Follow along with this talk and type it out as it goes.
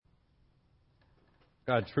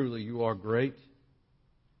God, truly you are great.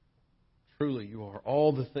 Truly you are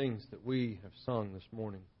all the things that we have sung this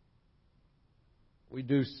morning. We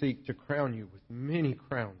do seek to crown you with many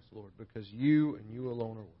crowns, Lord, because you and you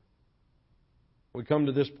alone are worthy. We come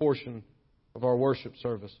to this portion of our worship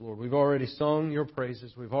service, Lord. We've already sung your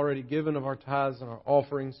praises. We've already given of our tithes and our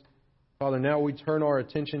offerings. Father, now we turn our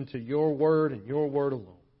attention to your word and your word alone.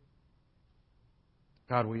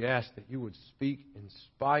 God, we ask that you would speak in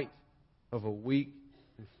spite of a weak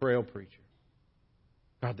and frail preacher.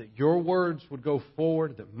 God, that your words would go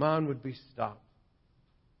forward, that mine would be stopped.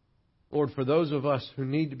 Lord, for those of us who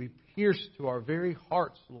need to be pierced to our very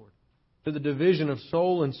hearts, Lord, to the division of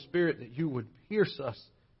soul and spirit, that you would pierce us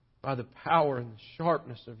by the power and the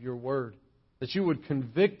sharpness of your word, that you would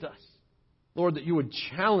convict us, Lord, that you would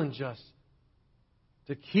challenge us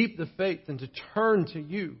to keep the faith and to turn to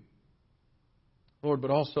you. Lord,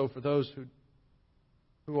 but also for those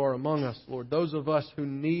who are among us, Lord, those of us who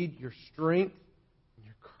need your strength and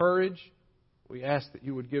your courage, we ask that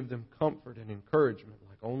you would give them comfort and encouragement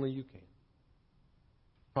like only you can.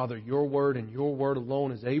 Father, your word and your word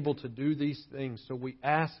alone is able to do these things. So we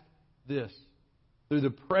ask this through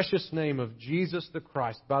the precious name of Jesus the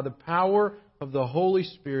Christ, by the power of the Holy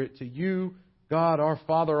Spirit, to you, God, our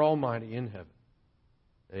Father Almighty in heaven.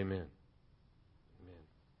 Amen.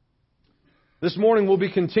 This morning we'll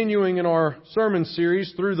be continuing in our sermon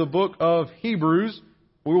series through the book of Hebrews.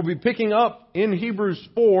 We will be picking up in Hebrews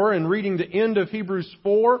 4 and reading the end of Hebrews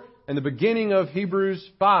 4 and the beginning of Hebrews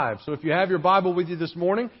 5. So if you have your Bible with you this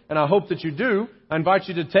morning, and I hope that you do, I invite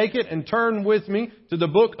you to take it and turn with me to the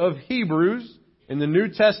book of Hebrews in the New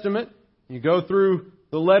Testament. You go through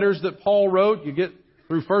the letters that Paul wrote. You get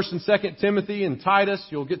through 1st and 2nd Timothy and Titus.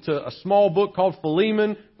 You'll get to a small book called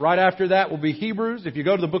Philemon. Right after that will be Hebrews. If you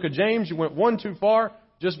go to the book of James, you went one too far.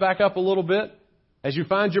 Just back up a little bit. As you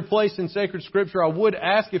find your place in sacred Scripture, I would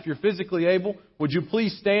ask, if you're physically able, would you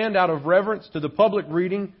please stand out of reverence to the public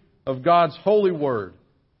reading of God's holy word.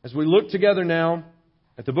 As we look together now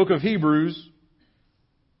at the book of Hebrews,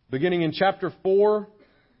 beginning in chapter 4,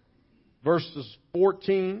 verses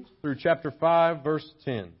 14 through chapter 5, verse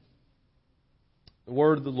 10. The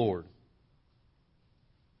word of the Lord.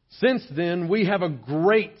 Since then, we have a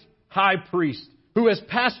great high priest who has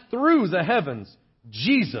passed through the heavens,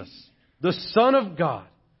 Jesus, the Son of God.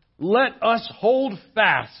 Let us hold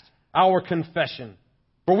fast our confession.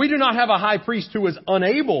 For we do not have a high priest who is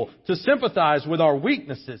unable to sympathize with our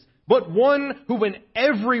weaknesses, but one who in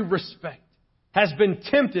every respect has been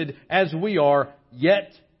tempted as we are,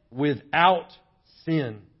 yet without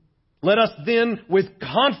sin. Let us then with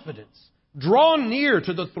confidence draw near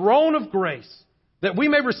to the throne of grace, that we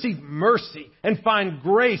may receive mercy and find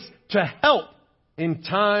grace to help in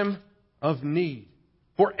time of need.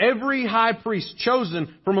 For every high priest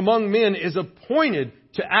chosen from among men is appointed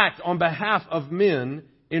to act on behalf of men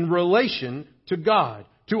in relation to God,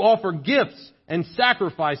 to offer gifts and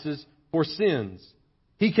sacrifices for sins.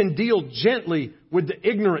 He can deal gently with the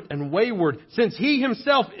ignorant and wayward, since he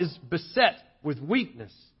himself is beset with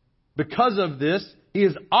weakness. Because of this, he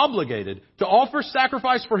is obligated to offer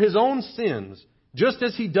sacrifice for his own sins, just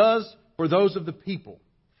as he does for those of the people.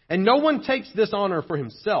 And no one takes this honor for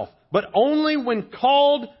himself, but only when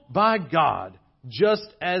called by God, just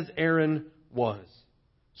as Aaron was.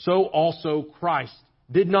 So also Christ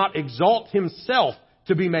did not exalt himself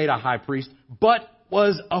to be made a high priest, but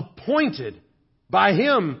was appointed by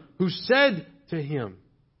him who said to him,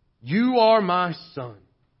 "You are my son.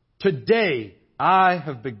 Today I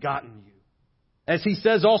have begotten you." As he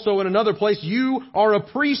says also in another place, "You are a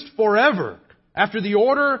priest forever, after the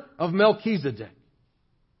order of Melchizedek."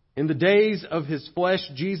 In the days of his flesh,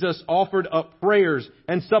 Jesus offered up prayers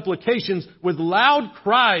and supplications with loud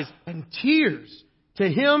cries and tears to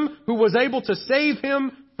him who was able to save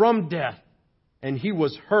him from death. And he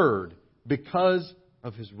was heard because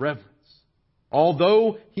of his reverence.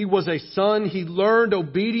 Although he was a son, he learned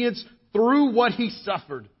obedience through what he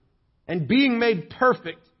suffered. And being made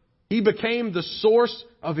perfect, he became the source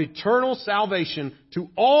of eternal salvation to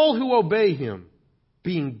all who obey him,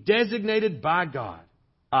 being designated by God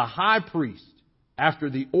a high priest after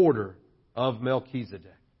the order of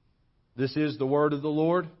Melchizedek. This is the word of the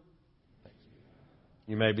Lord.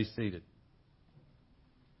 You may be seated.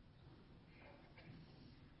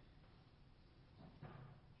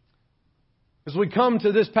 As we come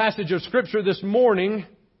to this passage of Scripture this morning,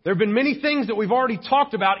 there have been many things that we've already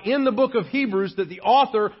talked about in the book of Hebrews that the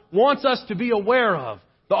author wants us to be aware of.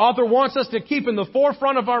 The author wants us to keep in the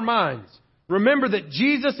forefront of our minds. Remember that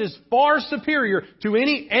Jesus is far superior to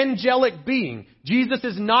any angelic being. Jesus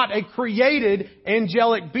is not a created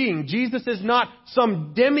angelic being. Jesus is not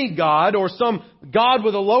some demigod or some God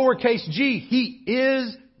with a lowercase g. He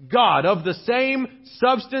is God, of the same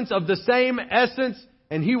substance, of the same essence,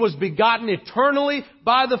 and He was begotten eternally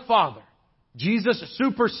by the Father. Jesus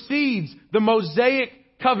supersedes the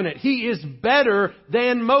Mosaic covenant. He is better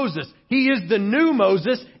than Moses. He is the new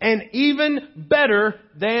Moses and even better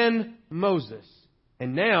than Moses.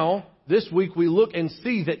 And now, this week we look and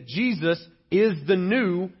see that Jesus is the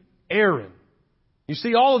new Aaron. You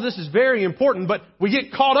see, all of this is very important, but we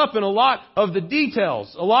get caught up in a lot of the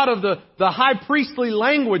details, a lot of the high priestly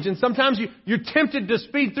language, and sometimes you're tempted to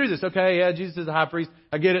speed through this. Okay, yeah, Jesus is a high priest.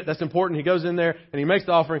 I get it. That's important. He goes in there and He makes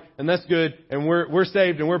the offering, and that's good, and we're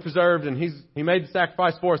saved and we're preserved, and He made the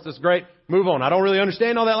sacrifice for us. That's great. Move on. I don't really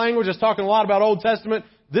understand all that language. It's talking a lot about Old Testament.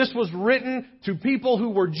 This was written to people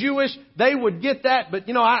who were Jewish. They would get that, but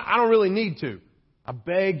I don't really need to. I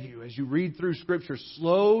beg you, as you read through Scripture,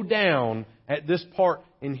 slow down at this part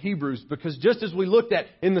in Hebrews, because just as we looked at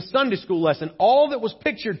in the Sunday school lesson, all that was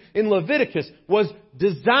pictured in Leviticus was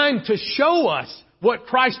designed to show us what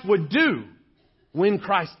Christ would do when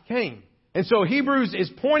Christ came. And so Hebrews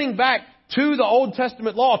is pointing back to the Old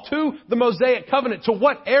Testament law, to the Mosaic covenant, to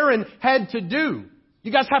what Aaron had to do.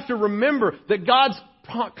 You guys have to remember that God's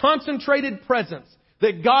concentrated presence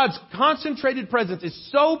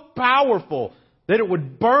is so powerful that it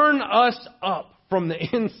would burn us up from the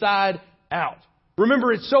inside out.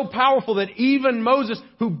 Remember, it's so powerful that even Moses,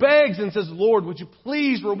 who begs and says, Lord, would you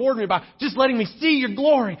please reward me by just letting me see your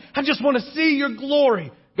glory? I just want to see your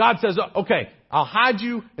glory. God says, okay, I'll hide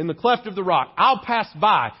you in the cleft of the rock. I'll pass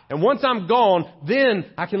by. And once I'm gone, then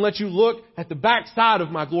I can let you look at the backside of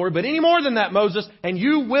my glory. But any more than that, Moses, and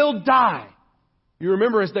you will die. You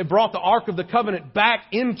remember as they brought the Ark of the Covenant back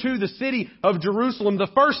into the city of Jerusalem,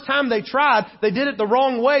 the first time they tried, they did it the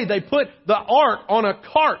wrong way. They put the Ark on a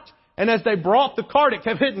cart. And as they brought the cart, it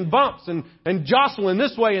kept hitting bumps and jostling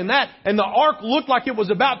this way and that. And the Ark looked like it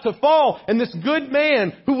was about to fall. And this good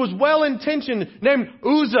man who was well-intentioned named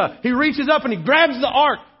Uzzah, he reaches up and he grabs the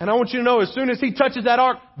Ark. And I want you to know, as soon as he touches that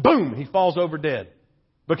Ark, boom, he falls over dead.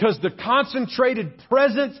 Because the concentrated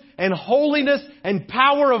presence and holiness and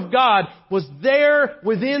power of God was there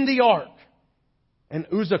within the ark. And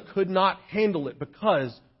Uzzah could not handle it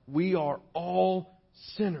because we are all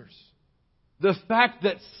sinners. The fact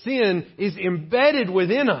that sin is embedded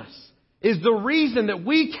within us is the reason that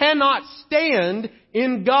we cannot stand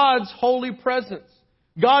in God's holy presence.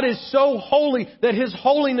 God is so holy that His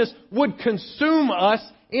holiness would consume us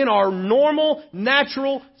in our normal,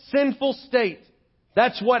 natural, sinful state.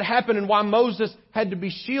 That's what happened and why Moses had to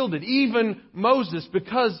be shielded. Even Moses,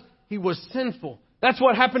 because he was sinful. That's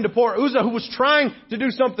what happened to poor Uzzah, who was trying to do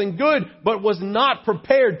something good, but was not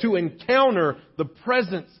prepared to encounter the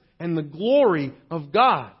presence and the glory of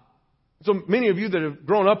God. So many of you that have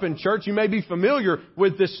grown up in church, you may be familiar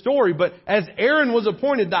with this story, but as Aaron was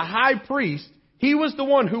appointed the high priest, he was the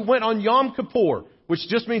one who went on Yom Kippur, which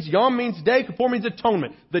just means Yom means day, Kippur means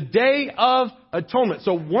atonement. The Day of Atonement.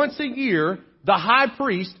 So once a year, the high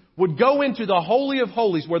priest would go into the Holy of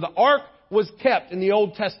Holies where the ark was kept in the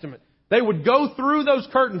Old Testament. They would go through those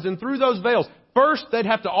curtains and through those veils. First, they'd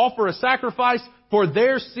have to offer a sacrifice for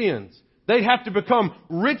their sins. They'd have to become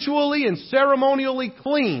ritually and ceremonially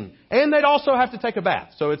clean. And they'd also have to take a bath.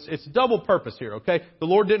 So it's double purpose here, okay? The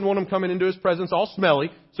Lord didn't want them coming into His presence all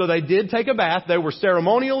smelly. So they did take a bath. They were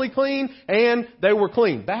ceremonially clean and they were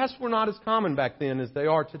clean. Baths were not as common back then as they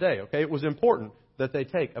are today, okay? It was important that they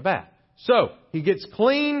take a bath. So, he gets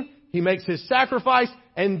clean, he makes his sacrifice,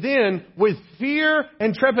 and then, with fear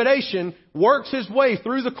and trepidation, works his way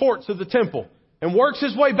through the courts of the temple. And works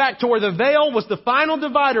his way back to where the veil was the final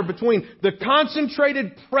divider between the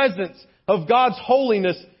concentrated presence of God's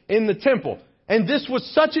holiness in the temple. And this was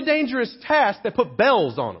such a dangerous task they put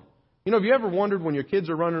bells on them. Have you ever wondered when your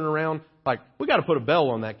kids are running around, like, we got to put a bell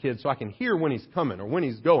on that kid so I can hear when he's coming or when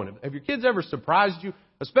he's going. Have your kids ever surprised you,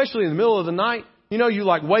 especially in the middle of the night? You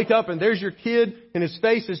like wake up and there's your kid and his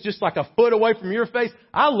face is just like a foot away from your face.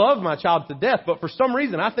 I love my child to death, but for some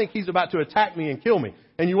reason I think he's about to attack me and kill me.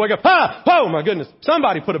 And you wake up, oh my goodness,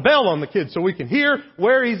 somebody put a bell on the kid so we can hear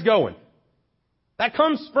where he's going. That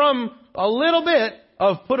comes from a little bit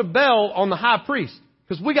of put a bell on the high priest,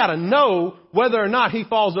 because we got to know whether or not he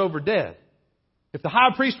falls over dead. If the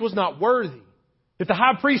high priest was not worthy, if the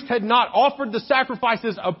high priest had not offered the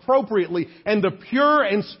sacrifices appropriately and the pure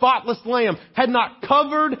and spotless lamb had not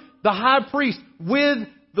covered the high priest with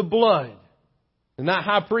the blood, and that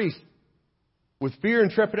high priest, with fear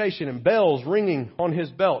and trepidation and bells ringing on his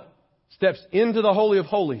belt, steps into the Holy of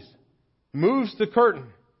Holies, moves the curtain.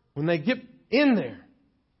 When they get in there,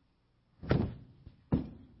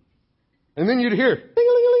 and then you'd hear,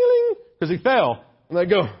 ding-a-ling-a-ling-a-ling, because he fell. And they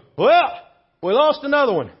go, well, we lost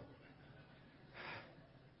another one.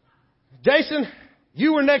 Jason,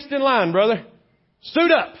 you were next in line, brother.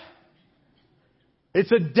 Suit up.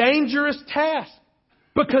 It's a dangerous task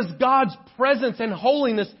because God's presence and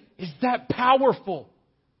holiness is that powerful.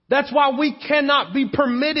 That's why we cannot be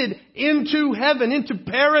permitted into heaven, into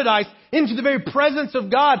paradise, into the very presence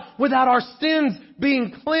of God without our sins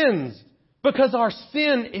being cleansed. Because our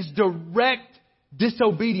sin is direct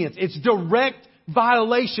disobedience. It's direct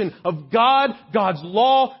violation of God, God's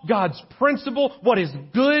law, God's principle, what is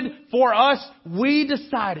good for us. We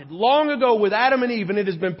decided long ago with Adam and Eve, and it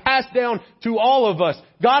has been passed down to all of us.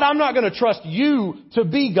 God, I'm not going to trust you to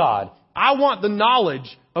be God. I want the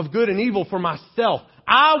knowledge of good and evil for myself.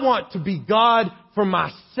 I want to be God for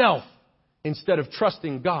myself instead of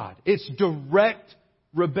trusting God. It's direct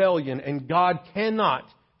rebellion, and God cannot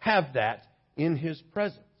have that in His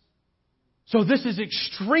presence. So this is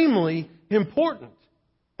extremely important.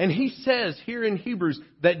 And he says here in Hebrews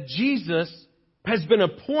that Jesus has been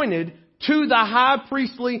appointed to the high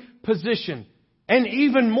priestly position. And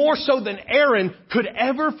even more so than Aaron could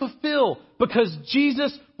ever fulfill, because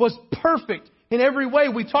Jesus was perfect in every way.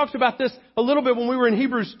 We talked about this a little bit when we were in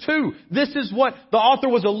Hebrews 2. This is what the author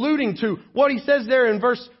was alluding to. What he says there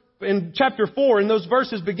in chapter 4, in those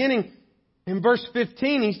verses beginning in verse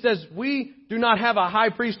 15, he says, we do not have a high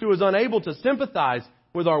priest who is unable to sympathize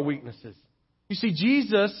with our weaknesses. You see,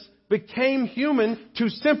 Jesus became human to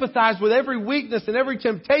sympathize with every weakness and every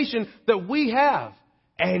temptation that we have,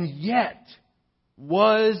 and yet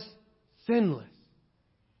was sinless.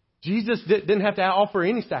 Jesus didn't have to offer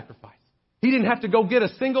any sacrifice. He didn't have to go get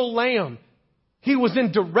a single lamb. He was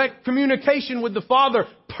in direct communication with the Father,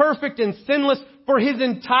 perfect and sinless for His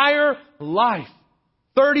entire life.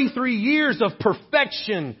 33 years of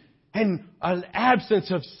perfection and an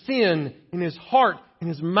absence of sin in His heart, in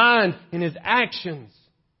His mind, in His actions.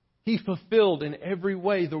 He fulfilled in every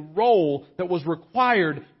way the role that was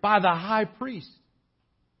required by the high priest.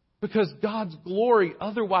 Because God's glory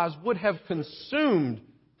otherwise would have consumed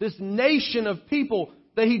this nation of people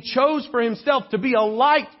that He chose for Himself to be a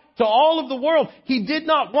light to all of the world. He did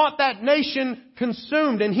not want that nation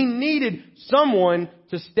consumed, and He needed someone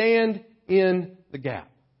to stand in the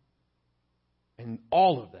gap. And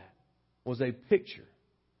all of that was a picture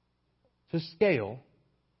to scale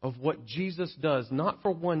of what Jesus does, not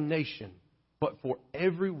for one nation, but for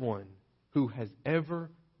everyone who has ever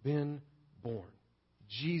been born.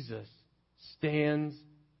 Jesus stands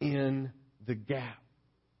in the gap.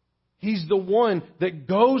 He's the one that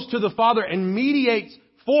goes to the Father and mediates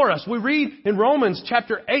for us. We read in Romans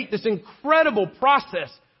chapter 8 this incredible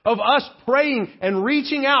process of us praying and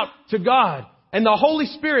reaching out to God. And the Holy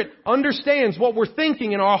Spirit understands what we're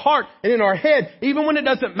thinking in our heart and in our head, even when it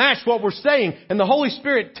doesn't match what we're saying. And the Holy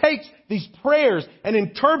Spirit takes these prayers and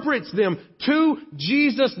interprets them to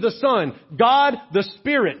Jesus the Son. God the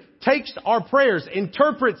Spirit takes our prayers,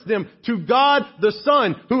 interprets them to God the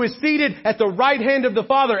Son, who is seated at the right hand of the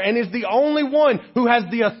Father and is the only one who has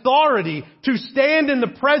the authority to stand in the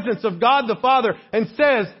presence of God the Father and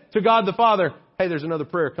says to God the Father, hey, there's another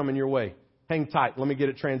prayer coming your way. Hang tight. Let me get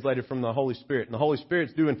it translated from the Holy Spirit. And the Holy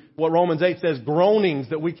Spirit's doing what Romans 8 says, groanings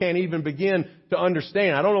that we can't even begin to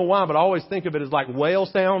understand. I don't know why, but I always think of it as like whale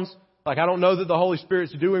sounds. Like, I don't know that the Holy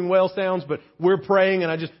Spirit's doing whale sounds, but we're praying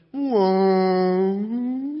and I just,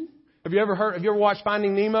 Have you ever watched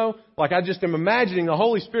Finding Nemo? Like, I just am imagining the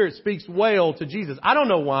Holy Spirit speaks whale to Jesus. I don't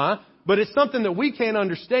know why, but it's something that we can't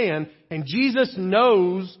understand. And Jesus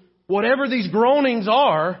knows whatever these groanings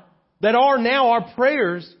are that are now our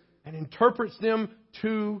prayers, and interprets them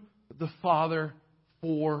to the Father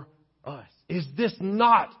for us. Is this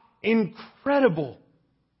not incredible?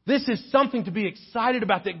 This is something to be excited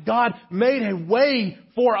about, that God made a way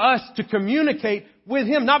for us to communicate with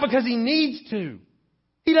Him, not because He needs to.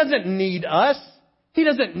 He doesn't need us. He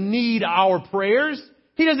doesn't need our prayers.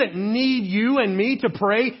 He doesn't need you and me to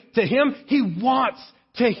pray to Him. He wants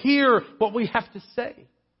to hear what we have to say.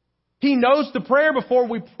 He knows the prayer before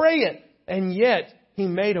we pray it, and yet He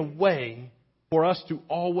made a way for us to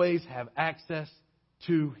always have access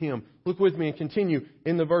to Him. Look with me and continue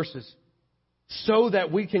in the verses. So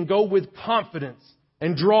that we can go with confidence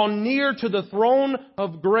and draw near to the throne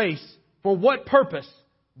of grace. For what purpose?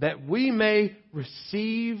 That we may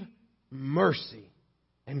receive mercy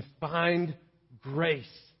and find grace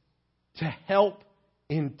to help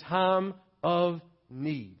in time of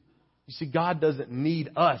need. You see, God doesn't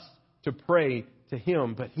need us to pray to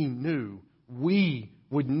Him, but He knew we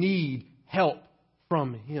would need help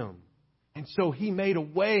from Him. And so He made a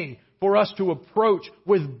way for us to approach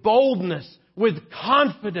with boldness, with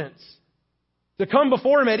confidence, to come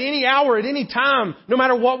before Him at any hour, at any time, no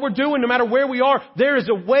matter what we're doing, no matter where we are. There is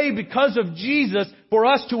a way because of Jesus for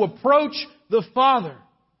us to approach the Father.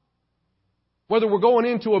 Whether we're going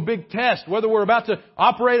into a big test, whether we're about to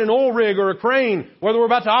operate an oil rig or a crane, whether we're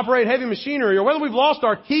about to operate heavy machinery, or whether we've lost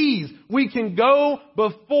our keys, we can go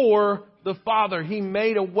before the Father. He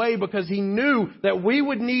made a way because He knew that we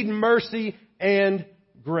would need mercy and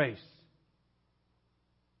grace.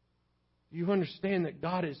 You understand that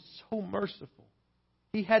God is so merciful.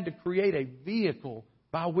 He had to create a vehicle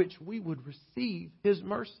by which we would receive His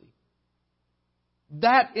mercy.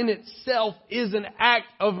 That in itself is an act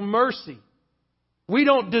of mercy. We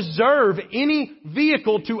don't deserve any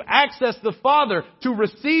vehicle to access the Father, to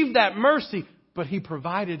receive that mercy, but He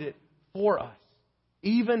provided it for us.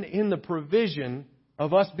 Even in the provision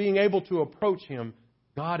of us being able to approach Him,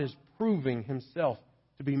 God is proving Himself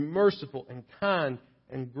to be merciful and kind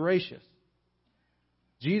and gracious.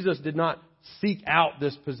 Jesus did not seek out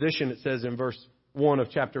this position, it says in verse 1 of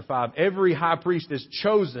chapter 5. Every high priest is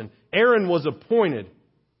chosen. Aaron was appointed.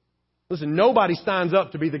 Listen, nobody signs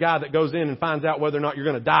up to be the guy that goes in and finds out whether or not you're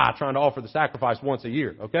going to die trying to offer the sacrifice once a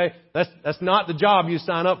year, okay? That's not the job you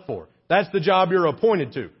sign up for. That's the job you're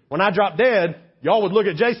appointed to. When I drop dead, y'all would look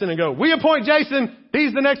at Jason and go, we appoint Jason,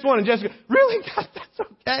 he's the next one. And Jason goes, really? God,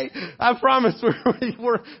 that's okay. I promise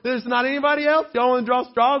there's not anybody else. Y'all want to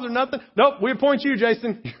draw straws or nothing? Nope, we appoint you,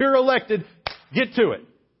 Jason. You're elected. Get to it.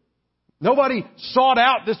 Nobody sought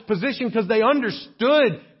out this position because they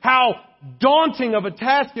understood how daunting of a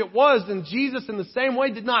task it was. And Jesus in the same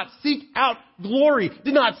way did not seek out glory,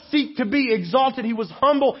 did not seek to be exalted. He was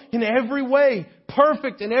humble in every way,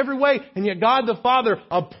 perfect in every way. And yet God the Father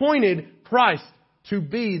appointed Christ to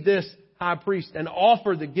be this high priest and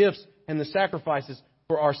offer the gifts and the sacrifices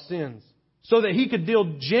for our sins so that He could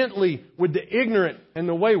deal gently with the ignorant and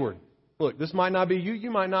the wayward. Look, this might not be you.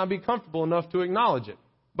 You might not be comfortable enough to acknowledge it.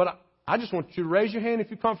 But I just want you to raise your hand if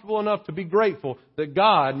you're comfortable enough to be grateful that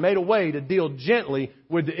God made a way to deal gently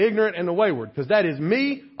with the ignorant and the wayward. Because that is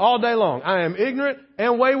me all day long. I am ignorant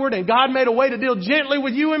and wayward, and God made a way to deal gently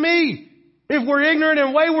with you and me. If we're ignorant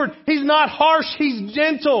and wayward, He's not harsh, He's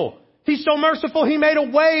gentle. He's so merciful, He made a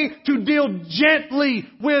way to deal gently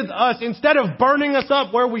with us instead of burning us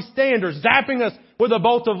up where we stand or zapping us with a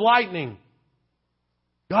bolt of lightning.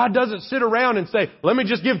 God doesn't sit around and say, let me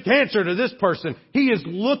just give cancer to this person. He is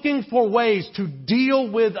looking for ways to deal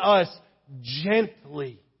with us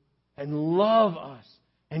gently and love us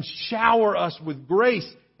and shower us with grace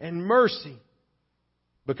and mercy.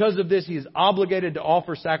 Because of this, He is obligated to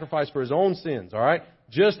offer sacrifice for His own sins, all right?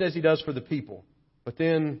 Just as He does for the people. But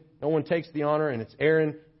then no one takes the honor, and it's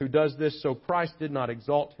Aaron who does this, so Christ did not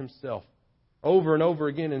exalt Himself. Over and over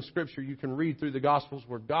again in Scripture, you can read through the Gospels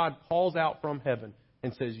where God calls out from heaven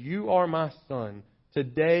and says, you are my Son.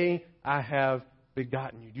 Today I have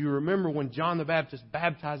begotten you. Do you remember when John the Baptist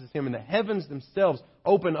baptizes Him and the heavens themselves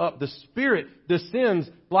open up? The Spirit descends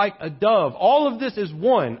like a dove. All of this is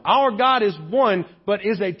one. Our God is one, but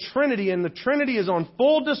is a Trinity. And the Trinity is on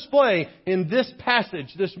full display in this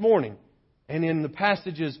passage this morning. And in the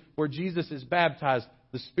passages where Jesus is baptized,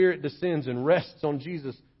 the Spirit descends and rests on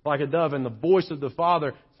Jesus like a dove. And the voice of the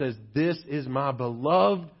Father says, this is my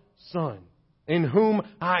beloved Son, in whom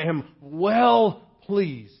I am well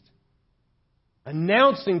pleased.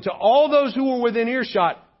 Announcing to all those who were within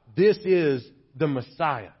earshot, this is the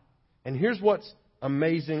Messiah. And here's what's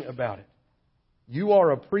amazing about it. You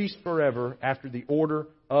are a priest forever after the order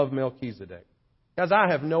of Melchizedek. Guys,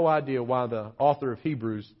 I have no idea why the author of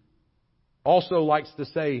Hebrews also likes to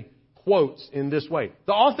say quotes in this way.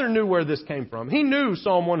 The author knew where this came from. He knew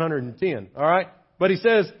Psalm 110, all right? But he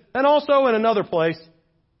says, and also in another place,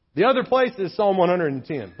 the other place is Psalm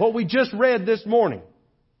 110. What we just read this morning.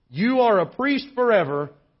 You are a priest forever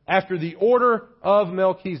after the order of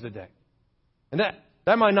Melchizedek. And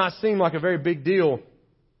that might not seem like a very big deal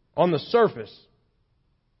on the surface.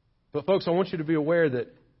 But folks, I want you to be aware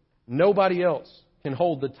that nobody else can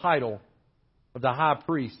hold the title of the high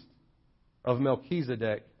priest of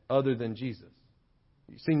Melchizedek other than Jesus.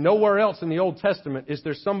 You see, nowhere else in the Old Testament is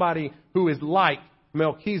there somebody who is like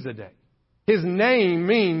Melchizedek. His name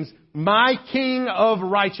means my king of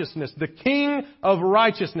righteousness, the king of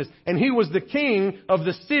righteousness. And he was the king of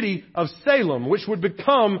the city of Salem, which would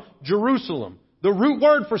become Jerusalem. The root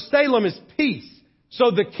word for Salem is peace. So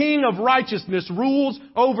the king of righteousness rules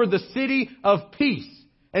over the city of peace.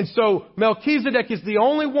 And so Melchizedek is the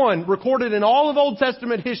only one recorded in all of Old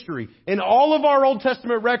Testament history, in all of our Old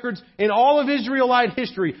Testament records, in all of Israelite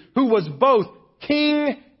history, who was both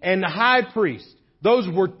king and high priest. Those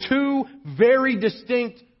were two very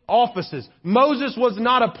distinct offices. Moses was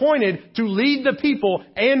not appointed to lead the people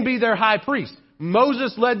and be their high priest.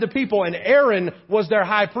 Moses led the people and Aaron was their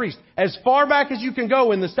high priest. As far back as you can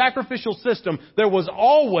go in the sacrificial system, there was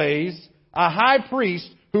always a high priest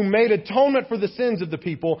who made atonement for the sins of the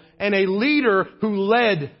people and a leader who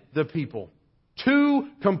led the people. Two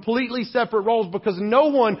completely separate roles because no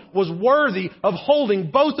one was worthy of holding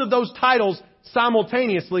both of those titles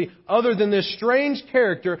simultaneously other than this strange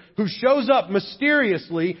character who shows up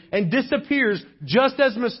mysteriously and disappears just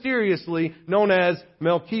as mysteriously, known as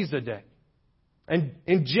Melchizedek. And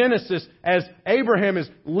in Genesis, as Abraham is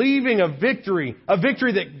leaving a victory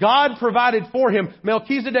that God provided for him,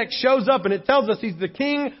 Melchizedek shows up and it tells us he's the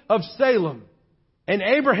king of Salem. And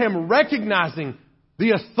Abraham, recognizing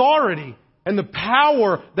the authority and the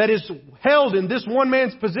power that is held in this one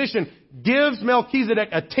man's position, gives Melchizedek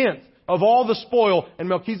a tenth of all the spoil, and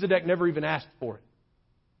Melchizedek never even asked for it.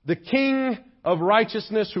 The king of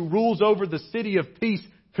righteousness who rules over the city of peace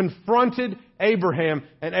confronted Abraham,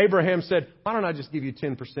 and Abraham said, why don't I just give you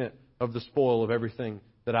 10% of the spoil of everything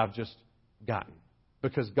that I've just gotten?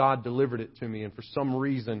 Because God delivered it to me, and for some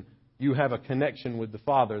reason you have a connection with the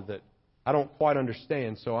Father that I don't quite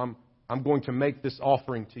understand, so I'm going to make this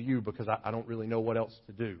offering to you because I don't really know what else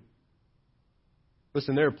to do.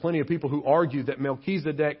 Listen, there are plenty of people who argue that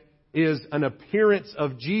Melchizedek is an appearance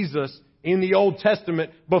of Jesus in the Old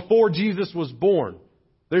Testament before Jesus was born.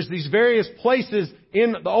 There's these various places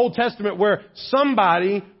in the Old Testament where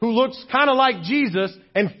somebody who looks kind of like Jesus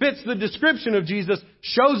and fits the description of Jesus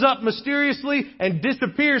shows up mysteriously and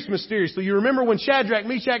disappears mysteriously. You remember when Shadrach,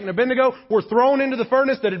 Meshach, and Abednego were thrown into the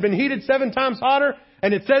furnace that had been heated 7 times hotter?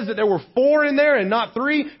 And it says that there were 4 in there and not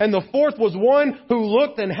 3. And the 4th was one who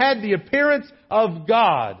looked and had the appearance of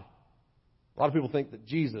God. A lot of people think that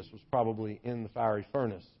Jesus was probably in the fiery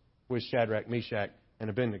furnace with Shadrach, Meshach, and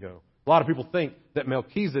Abednego. A lot of people think that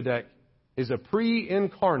Melchizedek is a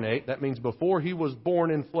pre-incarnate, that means before he was born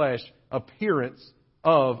in flesh, appearance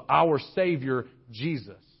of our Savior,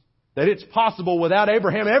 Jesus. That it's possible without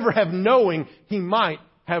Abraham ever have knowing, he might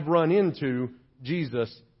have run into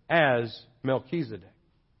Jesus as Melchizedek.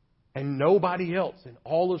 And nobody else in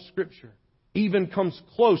all of Scripture even comes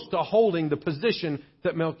close to holding the position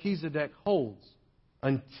that Melchizedek holds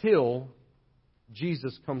until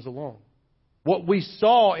Jesus comes along. What we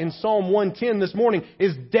saw in Psalm 110 this morning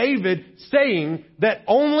is David saying that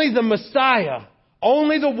only the Messiah,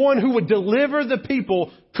 only the one who would deliver the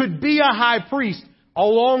people could be a high priest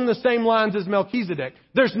along the same lines as Melchizedek.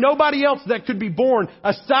 There's nobody else that could be born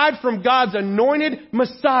aside from God's anointed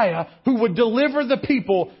Messiah who would deliver the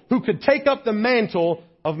people, who could take up the mantle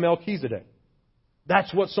of Melchizedek.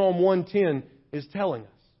 That's what Psalm 110 is telling us.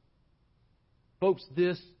 Folks,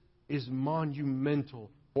 this is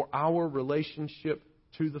monumental for our relationship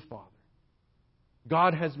to the Father.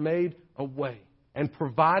 God has made a way and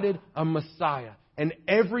provided a Messiah. And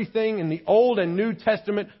everything in the Old and New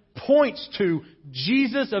Testament points to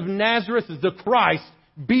Jesus of Nazareth, the Christ,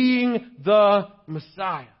 being the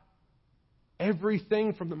Messiah.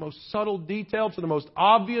 Everything from the most subtle detail to the most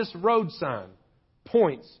obvious road sign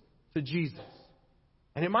points to Jesus.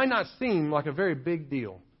 And it might not seem like a very big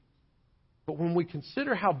deal, but when we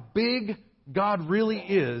consider how big God really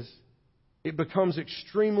is, it becomes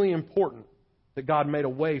extremely important that God made a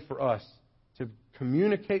way for us to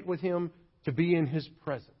communicate with Him, to be in His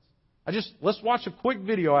presence. Let's watch a quick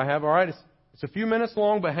video I have, all right? It's a few minutes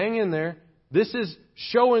long, but hang in there. This is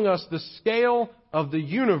showing us the scale of the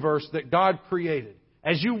universe that God created.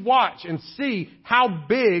 As you watch and see how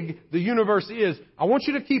big the universe is, I want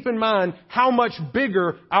you to keep in mind how much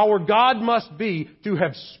bigger our God must be to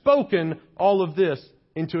have spoken all of this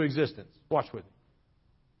into existence. Watch with me.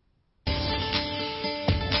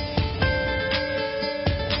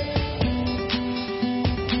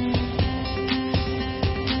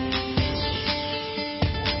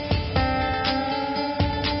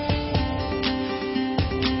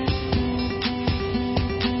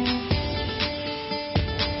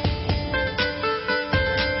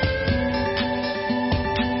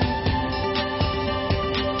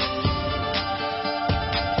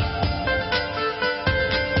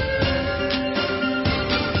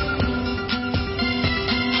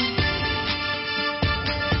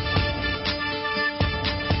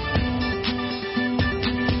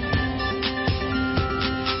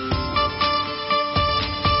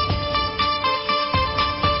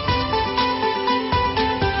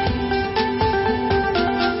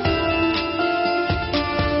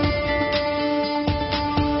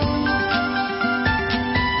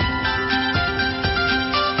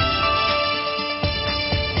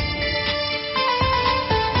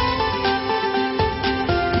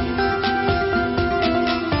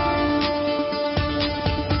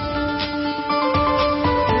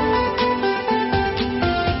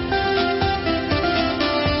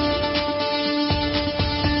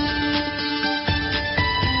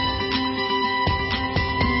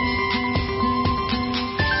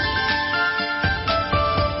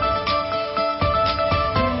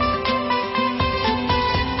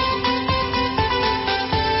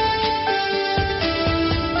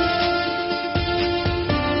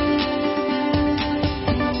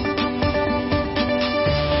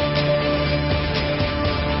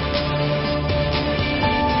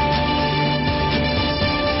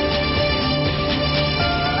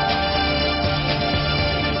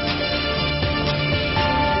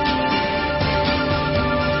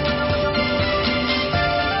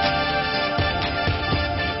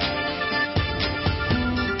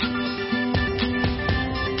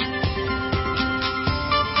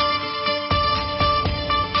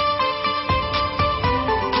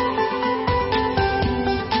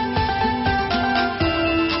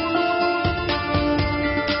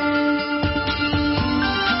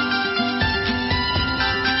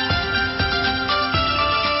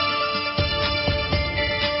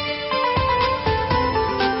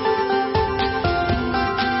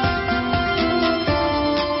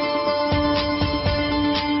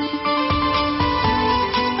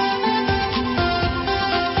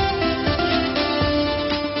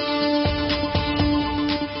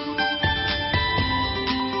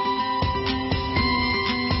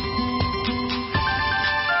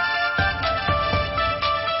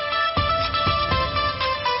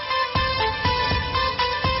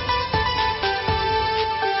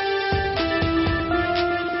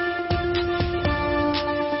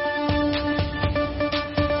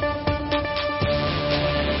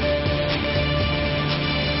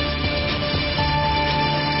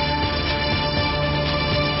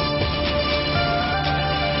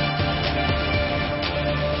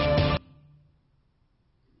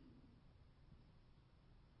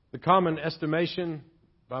 common estimation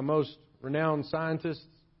by most renowned scientists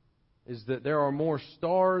is that there are more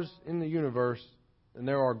stars in the universe than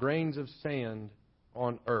there are grains of sand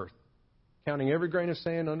on Earth. Counting every grain of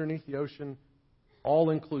sand underneath the ocean, all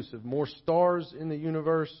inclusive. More stars in the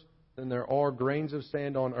universe than there are grains of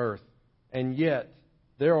sand on Earth. And yet,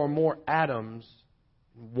 there are more atoms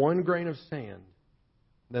in one grain of sand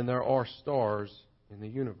than there are stars in the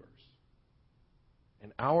universe.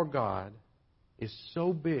 And our God is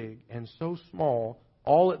so big and so small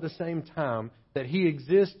all at the same time that He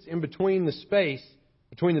exists in between the space,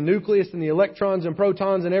 between the nucleus and the electrons and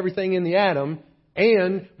protons and everything in the atom,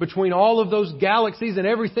 and between all of those galaxies and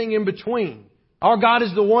everything in between. Our God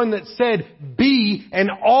is the one that said, be, and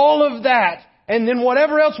all of that, and then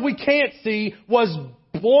whatever else we can't see was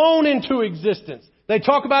blown into existence. They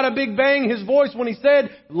talk about a big bang. His voice when He said,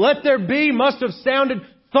 let there be, must have sounded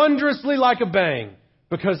thunderously like a bang.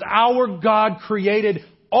 Because our God created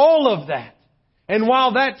all of that. And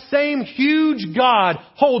while that same huge God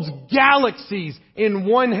holds galaxies in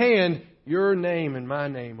one hand, your name and my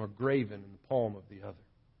name are graven in the palm of the other.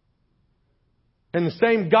 And the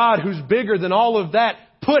same God who's bigger than all of that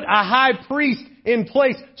put a high priest in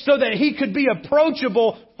place so that He could be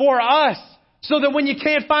approachable for us. So that when you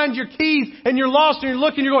can't find your keys and you're lost and you're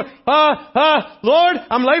looking, you're going, Lord,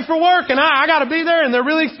 I'm late for work and I got to be there and they're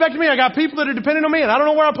really expecting me. I got people that are depending on me and I don't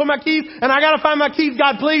know where I'll put my keys and I got to find my keys.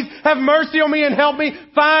 God, please have mercy on me and help me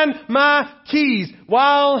find my keys.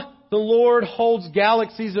 While the Lord holds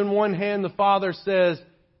galaxies in one hand, the Father says,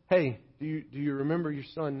 hey, do you remember your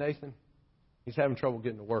son Nathan? He's having trouble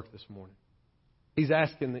getting to work this morning. He's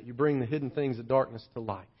asking that you bring the hidden things of darkness to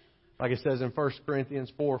light. Like it says in 1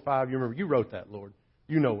 Corinthians 4 or 5, you remember, you wrote that, Lord.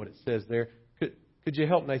 You know what it says there. Could you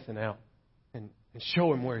help Nathan out and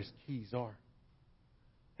show him where his keys are?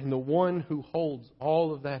 And the one who holds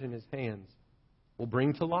all of that in his hands will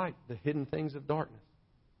bring to light the hidden things of darkness.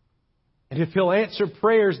 And if He'll answer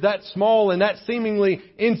prayers that small and that seemingly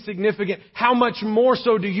insignificant, how much more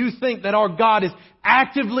so do you think that our God is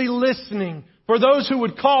actively listening for those who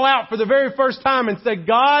would call out for the very first time and say,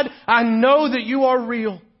 God, I know that You are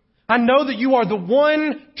real. I know that You are the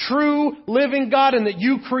one true living God and that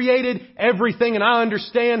You created everything. And I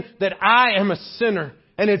understand that I am a sinner.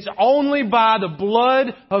 And it's only by the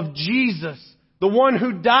blood of Jesus, the one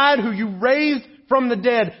who died, who You raised from the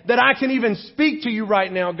dead, that I can even speak to You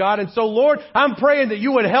right now, God. And so, Lord, I'm praying that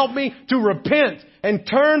You would help me to repent and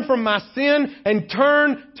turn from my sin and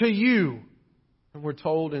turn to You. And we're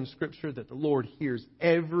told in Scripture that the Lord hears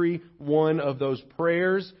every one of those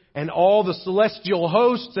prayers, and all the celestial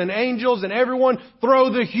hosts and angels and everyone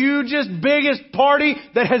throw the hugest, biggest party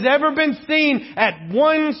that has ever been seen at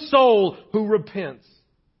one soul who repents.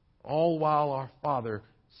 All while our Father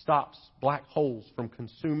stops black holes from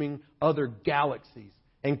consuming other galaxies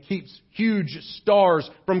and keeps huge stars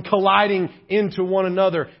from colliding into one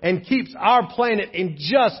another and keeps our planet in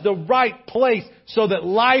just the right place so that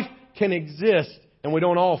life can exist and we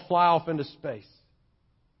don't all fly off into space.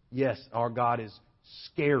 Yes, our God is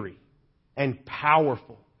scary and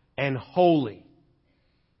powerful and holy,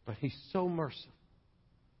 but He's so merciful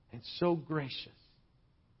and so gracious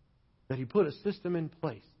that He put a system in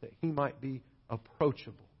place that He might be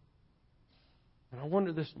approachable. And I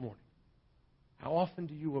wonder this morning, how often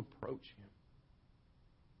do you approach Him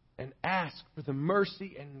and ask for the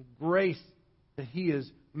mercy and grace that He has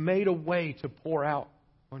made a way to pour out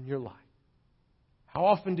on your life? How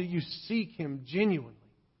often do you seek Him genuinely?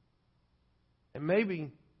 And maybe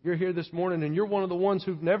you're here this morning and you're one of the ones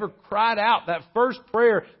who've never cried out that first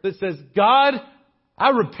prayer that says, God, I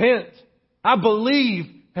repent, I believe,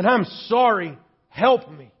 and I'm sorry. Help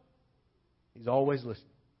me. He's always listening.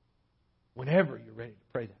 Whenever you're ready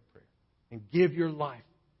to pray that prayer and give your life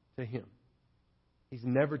to Him, He's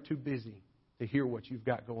never too busy to hear what you've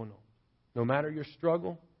got going on. No matter your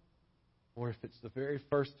struggle, or if it's the very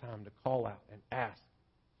first time to call out and ask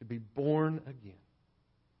to be born again.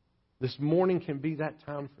 This morning can be that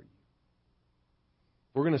time for you.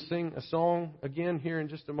 We're going to sing a song again here in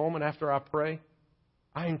just a moment after I pray.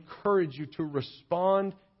 I encourage you to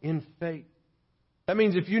respond in faith. That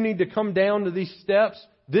means if you need to come down to these steps,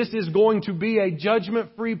 this is going to be a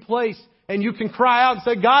judgment-free place. And you can cry out and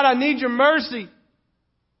say, God, I need Your mercy.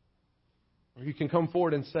 Or you can come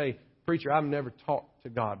forward and say, Preacher, I've never talked to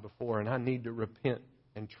God before and I need to repent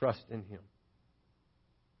and trust in Him.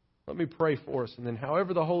 Let me pray for us, and then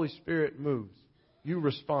however the Holy Spirit moves, you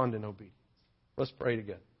respond in obedience. Let's pray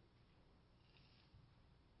together.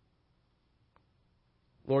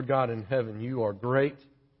 Lord God in heaven, You are great.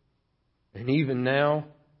 And even now,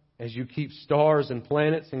 as You keep stars and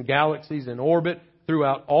planets and galaxies in orbit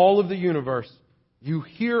throughout all of the universe, You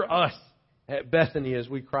hear us at Bethany as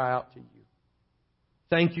we cry out to you.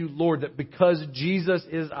 Thank you, Lord, that because Jesus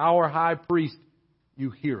is our high priest,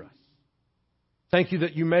 you hear us. Thank you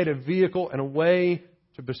that you made a vehicle and a way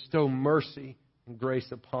to bestow mercy and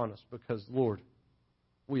grace upon us because, Lord,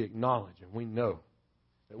 we acknowledge and we know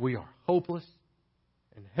that we are hopeless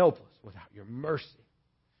and helpless without your mercy,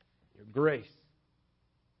 your grace.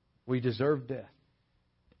 We deserve death.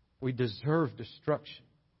 We deserve destruction.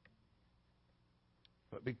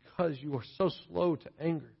 But because you are so slow to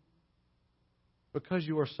anger, because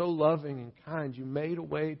you are so loving and kind, you made a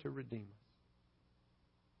way to redeem us.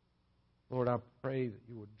 Lord, I pray that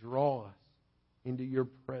you would draw us into your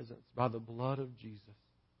presence by the blood of Jesus,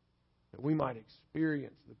 that we might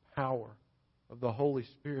experience the power of the Holy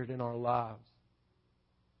Spirit in our lives,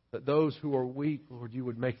 that those who are weak, Lord, you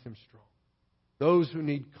would make them strong. Those who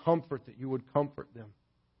need comfort, that you would comfort them.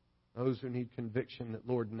 Those who need conviction, that,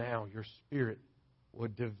 Lord, now your Spirit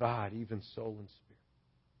would divide even soul and spirit.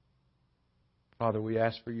 Father, we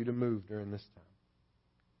ask for you to move during this time.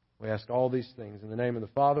 We ask all these things in the name of the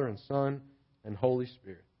Father and Son and Holy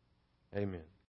Spirit. Amen.